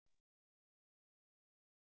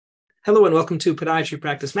Hello and welcome to Podiatry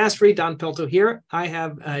Practice Mastery. Don Pelto here. I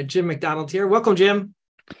have Jim McDonald here. Welcome, Jim.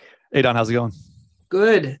 Hey, Don, how's it going?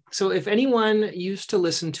 Good. So if anyone used to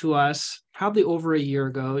listen to us probably over a year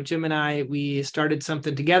ago, Jim and we started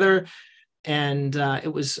something together and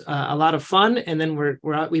it was a lot of fun. And then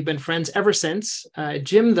we've been friends ever since.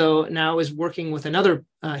 Jim, though, now is working with another,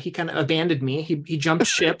 he kind of abandoned me. He jumped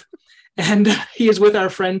ship and he is with our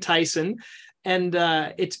friend Tyson. And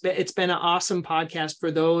it's been an awesome podcast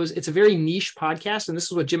for those. It's a very niche podcast, and this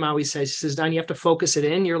is what Jim always says. He says, "Don, you have to focus it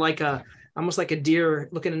in. You're like almost like a deer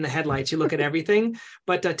looking in the headlights. You look at everything."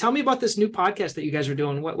 But tell me about this new podcast that you guys are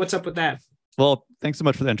doing. What's up with that? Well, thanks so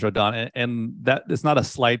much for the intro, Don. And that is not a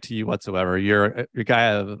slight to you whatsoever. You're a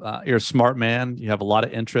guy you're a smart man. You have a lot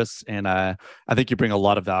of interests, and I think you bring a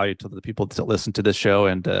lot of value to the people that listen to this show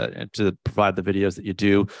and to provide the videos that you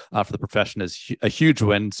do for the profession is a huge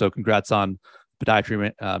win. So, congrats on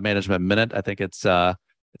Podiatry Management Minute. I think it's a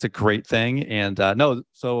great thing. And thanks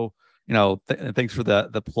for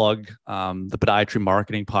the plug. The Podiatry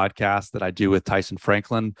Marketing Podcast that I do with Tyson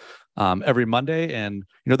Franklin every Monday. And,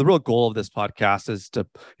 the real goal of this podcast is to,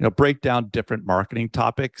 break down different marketing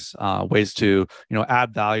topics, ways to,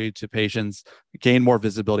 add value to patients, gain more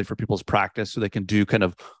visibility for people's practice so they can do kind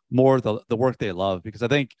of more the work they love. Because I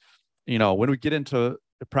think, when we get into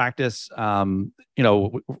practice,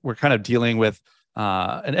 we're kind of dealing with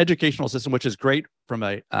an educational system, which is great from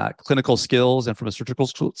a clinical skills and from a surgical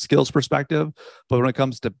skills perspective. But when it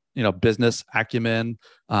comes to, business acumen,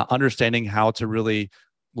 understanding how to really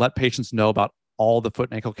let patients know about all the foot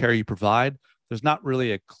and ankle care you provide, there's not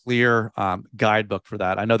really a clear guidebook for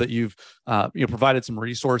that. I know that you've provided some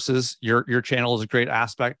resources. Your channel is a great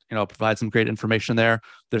aspect. Provide some great information there.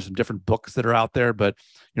 There's some different books that are out there, but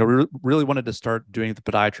we really wanted to start doing the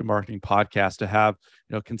Podiatry Marketing Podcast to have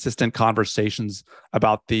consistent conversations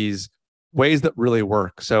about these ways that really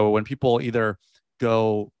work. So when people either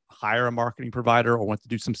go hire a marketing provider or want to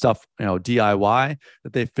do some stuff DIY,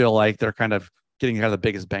 that they feel like they're kind of getting the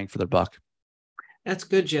biggest bang for their buck. That's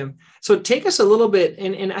good, Jim. So take us a little bit,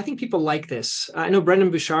 and I think people like this. I know Brendan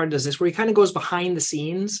Bouchard does this, where he kind of goes behind the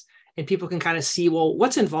scenes and people can kind of see, well,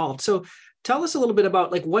 what's involved. So tell us a little bit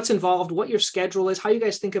about like what's involved, what your schedule is, how you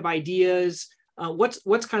guys think of ideas,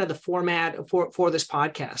 what's kind of the format for this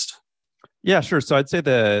podcast. Yeah, sure. So I'd say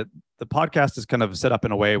the podcast is kind of set up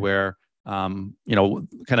in a way where kind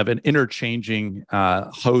of an interchanging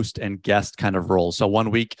host and guest kind of role. So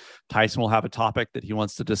one week, Tyson will have a topic that he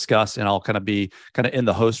wants to discuss, and I'll kind of be in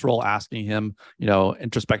the host role, asking him,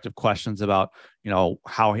 introspective questions about,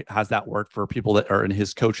 how has that worked for people that are in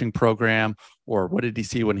his coaching program, or what did he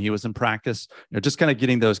see when he was in practice? Just kind of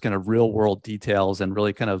getting those kind of real world details and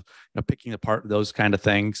really kind of picking apart those kind of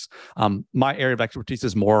things. My area of expertise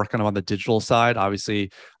is more kind of on the digital side.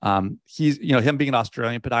 Obviously, he's him being an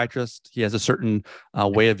Australian podiatrist, he has a certain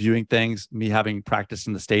way of viewing things. Me having practiced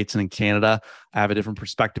in the States and in Canada, I have a different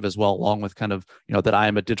perspective as well, along with kind of that I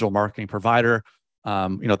am a digital marketing provider.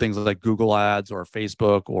 Things like Google Ads or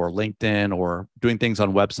Facebook or LinkedIn or doing things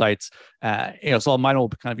on websites. So mine will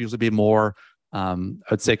kind of usually be more,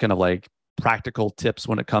 I'd say kind of like practical tips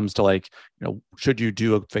when it comes to like, should you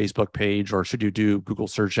do a Facebook page or should you do Google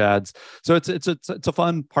search ads? So it's a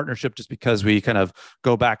fun partnership just because we kind of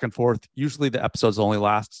go back and forth. Usually the episodes only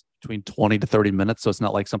last between 20 to 30 minutes. So it's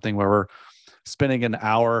not like something where we're spending an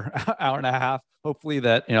hour and a half. Hopefully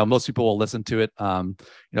that, most people will listen to it,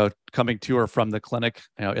 coming to or from the clinic,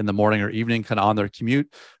 in the morning or evening, kind of on their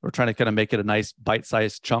commute. We're trying to kind of make it a nice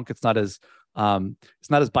bite-sized chunk. It's not as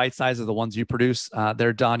bite-sized as the ones you produce.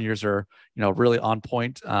 There, Don, yours are, really on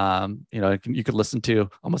point. You could listen to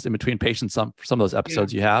almost in between patients, some of those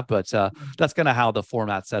episodes you have, but that's kind of how the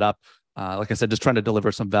format's set up. Like I said, just trying to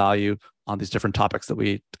deliver some value on these different topics that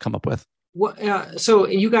we come up with. So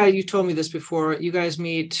you told me this before, you guys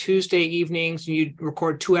meet Tuesday evenings and you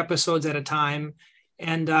record 2 episodes at a time.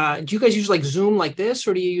 And do you guys use like Zoom like this,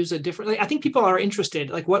 or do you use a different, I think people are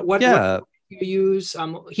interested, like what do you use?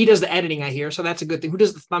 He does the editing, I hear. So that's a good thing. Who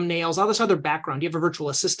does the thumbnails, all this other background? Do you have a virtual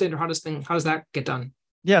assistant, or how does that get done?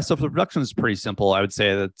 Yeah. So for the production is pretty simple. I would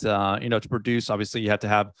say that, to produce, obviously you have to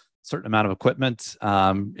have a certain amount of equipment,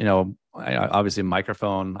 obviously a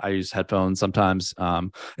microphone. I use headphones sometimes.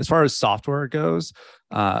 As far as software goes,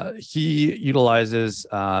 he utilizes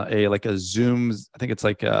a Zoom. I think it's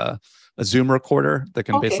like a Zoom recorder that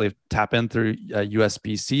can basically tap in through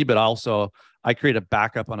USB-C, but also I create a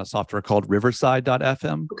backup on a software called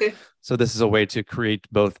Riverside.fm. Okay. So this is a way to create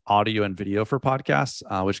both audio and video for podcasts,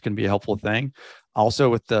 which can be a helpful thing. Also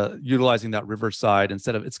with the utilizing that Riverside,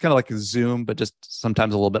 instead of, it's kind of like a Zoom, but just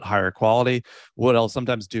sometimes a little bit higher quality. What I'll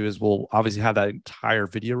sometimes do is we'll obviously have that entire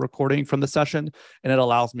video recording from the session, and it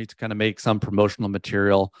allows me to kind of make some promotional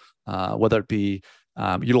material, whether it be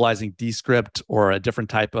utilizing Descript or a different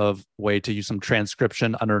type of way to use some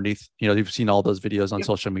transcription underneath. You've seen all those videos on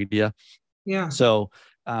social media. Yeah. So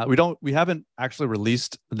we haven't actually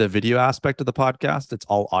released the video aspect of the podcast. It's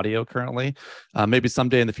all audio currently. Maybe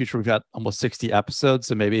someday in the future, we've got almost 60 episodes.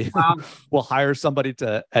 So maybe we'll hire somebody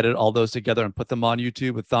to edit all those together and put them on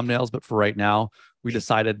YouTube with thumbnails. But for right now, we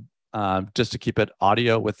decided just to keep it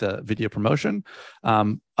audio with the video promotion.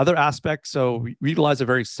 Other aspects. So we utilize a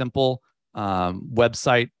very simple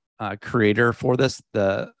website creator for this.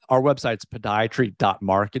 Our website's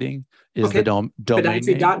podiatry.marketing is the domain name.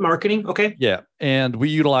 Podiatry.marketing. Okay. Yeah. And we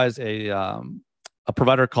utilize a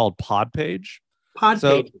provider called Podpage.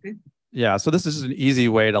 Podpage. Okay. Yeah. So this is an easy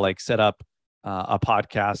way to like set up a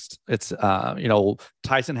podcast. It's,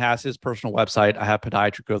 Tyson has his personal website. I have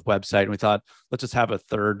Podiatry Growth website. And we thought, let's just have a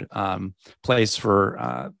third place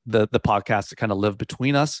for the podcast to kind of live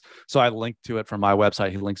between us. So I linked to it from my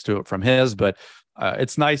website. He links to it from his, but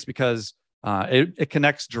it's nice because it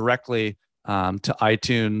connects directly to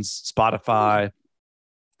iTunes, Spotify.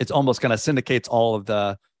 It's almost kind of syndicates all of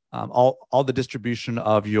the all the distribution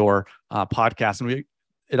of your podcast, and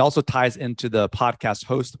it also ties into the podcast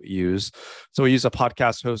host that we use. So we use a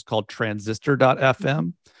podcast host called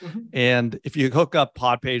Transistor.fm, and if you hook up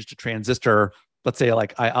Podpage to Transistor, let's say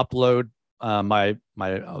like I upload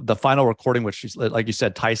the final recording, which is, like you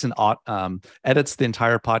said, Tyson edits the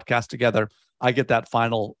entire podcast together. I get that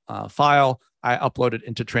final file. I upload it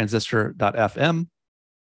into Transistor.fm.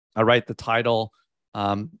 I write the title.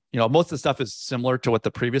 Most of the stuff is similar to what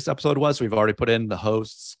the previous episode was. We've already put in the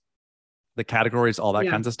hosts, the categories, all that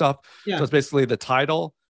kinds of stuff. Yeah. So it's basically the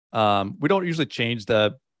title. We don't usually change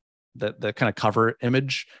the kind of cover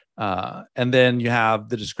image. And then you have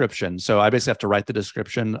the description. So I basically have to write the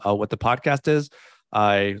description of what the podcast is.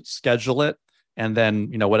 I schedule it. And then,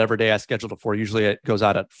 whatever day I scheduled it for, usually it goes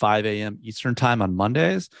out at 5 a.m. Eastern time on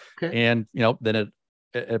Mondays. Okay. And, then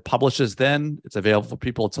it publishes then. It's available for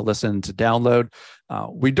people to listen, to download.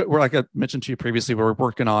 We're like I mentioned to you previously, we're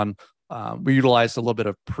working on, we utilize a little bit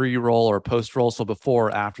of pre-roll or post-roll. So before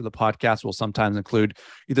or after the podcast, we'll sometimes include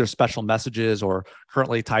either special messages, or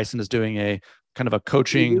currently Tyson is doing a kind of a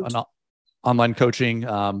coaching, online coaching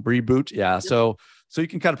reboot. Yeah. Yep. So you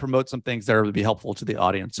can kind of promote some things there to be helpful to the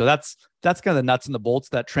audience. So that's kind of the nuts and the bolts.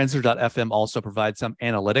 That Transistor.fm also provides some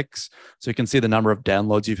analytics. So you can see the number of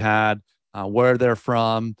downloads you've had, where they're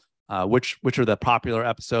from, which are the popular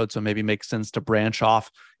episodes. So maybe makes sense to branch off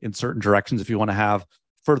in certain directions if you want to have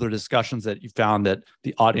further discussions that you found that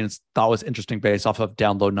the audience thought was interesting based off of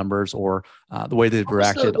download numbers or the way they've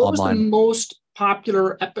reacted online. What was the most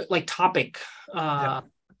popular topic?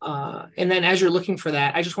 And then as you're looking for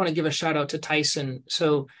that, I just want to give a shout out to Tyson.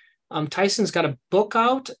 So Tyson's got a book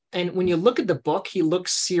out, and when you look at the book, he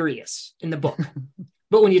looks serious in the book.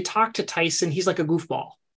 But when you talk to Tyson, he's like a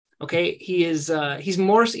goofball. Okay. He is, he's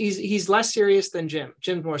less serious than Jim.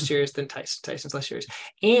 Jim's more serious than Tyson. Tyson's less serious.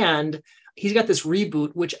 And he's got this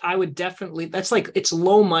reboot, which I would definitely, it's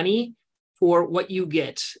low money for what you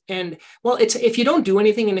get. And well, it's, if you don't do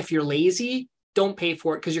anything and if you're lazy, don't pay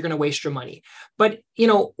for it because you're going to waste your money. But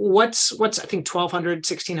what's I think $1,200,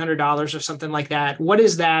 $1,600 or something like that. What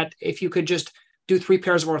is that if you could just do 3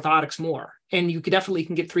 pairs of orthotics more? And you could definitely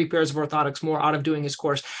can get 3 pairs of orthotics more out of doing his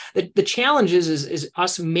course. The challenge is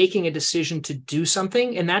us making a decision to do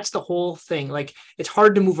something. And that's the whole thing. Like, it's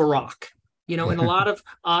hard to move a rock, and a lot of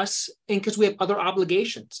us, and because we have other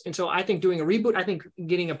obligations. And so I think doing a reboot, I think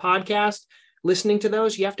getting a podcast, listening to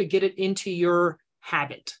those, you have to get it into your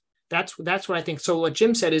habit. That's what I think. So what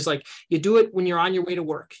Jim said is, like, you do it when you're on your way to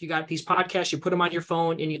work. You got these podcasts, you put them on your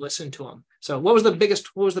phone and you listen to them. So what was the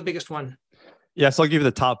biggest one? Yes, I'll give you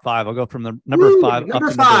the top 5. I'll go from the number 5 up to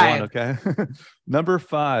number 1. Okay. Number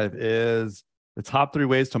 5 is the top 3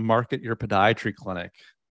 ways to market your podiatry clinic.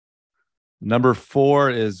 Number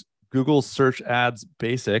 4 is Google search ads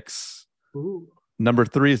basics. Ooh. Number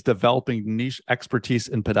 3 is developing niche expertise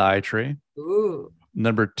in podiatry. Ooh.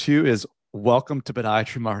 Number 2 is welcome to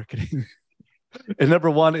podiatry marketing. And number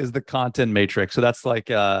 1 is the content matrix. So that's like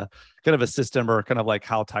kind of a system, or kind of like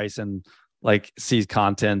how Tyson sees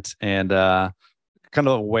content, and kind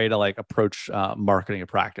of a way to approach marketing a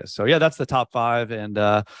practice. So yeah, that's the top 5. And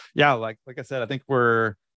yeah, like I said, I think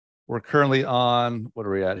we're currently on, what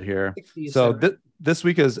are we at here? 67. So this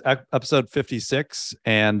week is episode 56.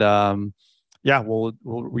 And yeah,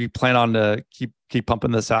 we plan on to keep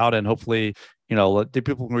pumping this out, and hopefully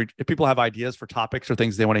if people have ideas for topics or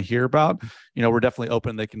things they want to hear about, we're definitely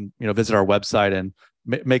open. They can, visit our website and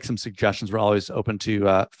make some suggestions. We're always open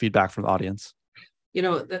to feedback from the audience.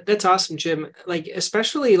 That's awesome, Jim. Like,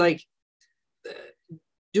 especially like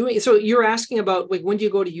so you're asking about like, when do you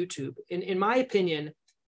go to YouTube? In my opinion,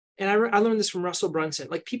 and I learned this from Russell Brunson,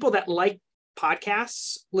 like people that like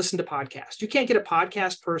podcasts, listen to podcasts. You can't get a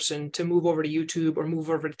podcast person to move over to YouTube or move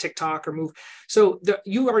over to TikTok or move. So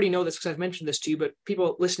you already know this because I've mentioned this to you, but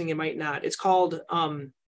people listening, it might not. It's called,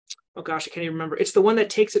 oh gosh, I can't even remember. It's the one that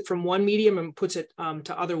takes it from one medium and puts it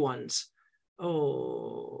to other ones.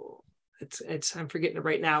 Oh, I'm forgetting it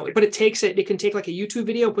right now, but it can take like a YouTube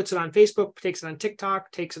video, puts it on Facebook, takes it on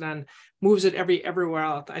TikTok, moves it everywhere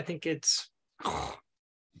else. I think it's,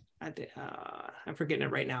 I'm forgetting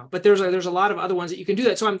it right now, but there's a lot of other ones that you can do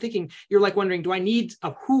that. So I'm thinking, you're like wondering, do I need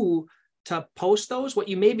a who to post those? What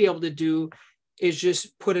you may be able to do is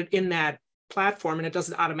just put it in that platform and it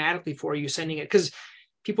does it automatically for you, sending it. Because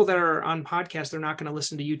people that are on podcasts, they're not going to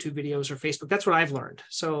listen to YouTube videos or Facebook. That's what I've learned.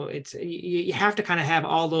 So you have to kind of have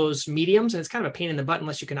all those mediums, and it's kind of a pain in the butt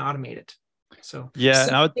unless you can automate it. So yeah,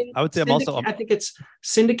 and I would say I think it's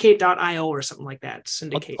syndicate.io or something like that.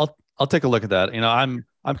 Syndicate. I'll take a look at that.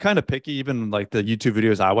 I'm kind of picky, even like the YouTube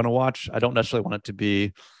videos I want to watch. I don't necessarily want it to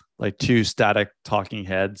be like two static talking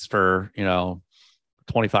heads for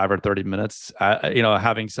 25 or 30 minutes,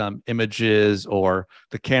 having some images or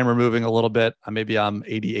the camera moving a little bit. Maybe I'm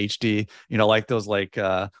ADHD, like those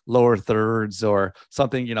lower thirds or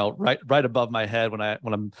something, right above my head when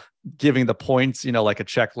I'm giving the points, like a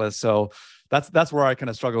checklist. So that's where I kind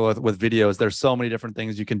of struggle with videos. There's so many different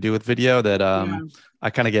things you can do with video that I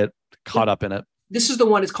kind of get caught up in it. This is the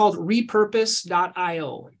one. It's called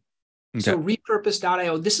repurpose.io. Okay. So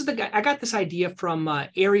repurpose.io. This is the guy. I got this idea from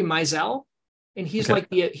Ari Meisel. And he's like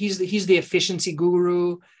he's the efficiency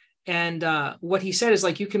guru. And what he said is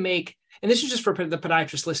like, you can make, and this is just for the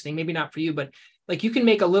podiatrist listening, maybe not for you, but like you can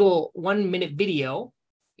make a little 1-minute video,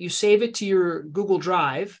 you save it to your Google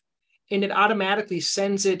Drive, and it automatically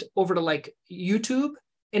sends it over to like YouTube.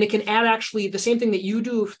 And it can add actually the same thing that you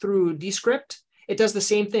do through Descript. It does the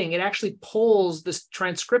same thing. It actually pulls the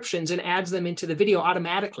transcriptions and adds them into the video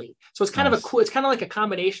automatically. So it's kind of it's kind of like a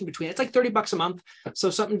combination between, it's like $30 a month. So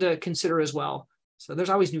something to consider as well. So there's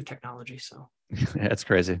always new technology. So yeah, it's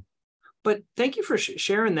crazy. But thank you for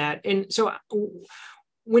sharing that. And so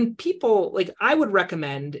when people, like, I would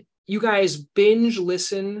recommend you guys binge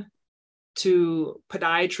listen to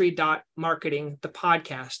podiatry.marketing, the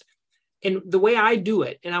podcast. And the way I do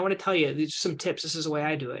it, and I want to tell you, these are some tips. This is the way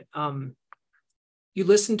I do it. You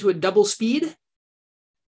listen to it double speed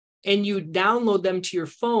and you download them to your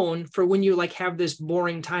phone for when you like have this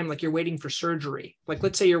boring time, like you're waiting for surgery. Like,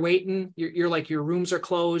 let's say you're waiting, you're like, your rooms are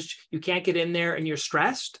closed, you can't get in there and you're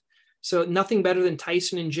stressed. So nothing better than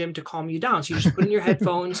Tyson and Jim to calm you down. So you just put in your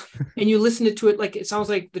headphones and you listen to it like it sounds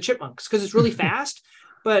like the Chipmunks, because it's really fast,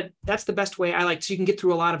 but that's the best way I like. So you can get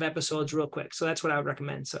through a lot of episodes real quick. So that's what I would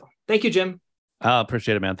recommend. So thank you, Jim. I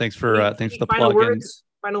appreciate it, man. Thanks for the final plug.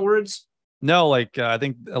 Final words. No, I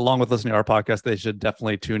think along with listening to our podcast, they should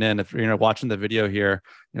definitely tune in. If you're watching the video here,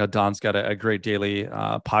 Don's got a great daily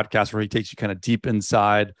podcast where he takes you kind of deep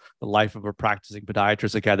inside the life of a practicing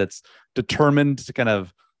podiatrist, a guy that's determined to kind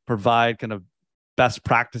of provide kind of best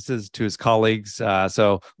practices to his colleagues.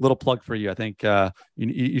 So little plug for you. I think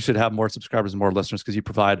you should have more subscribers and more listeners because you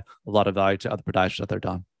provide a lot of value to other podiatrists out there,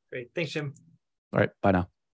 Don. Great. Thanks, Jim. All right. Bye now.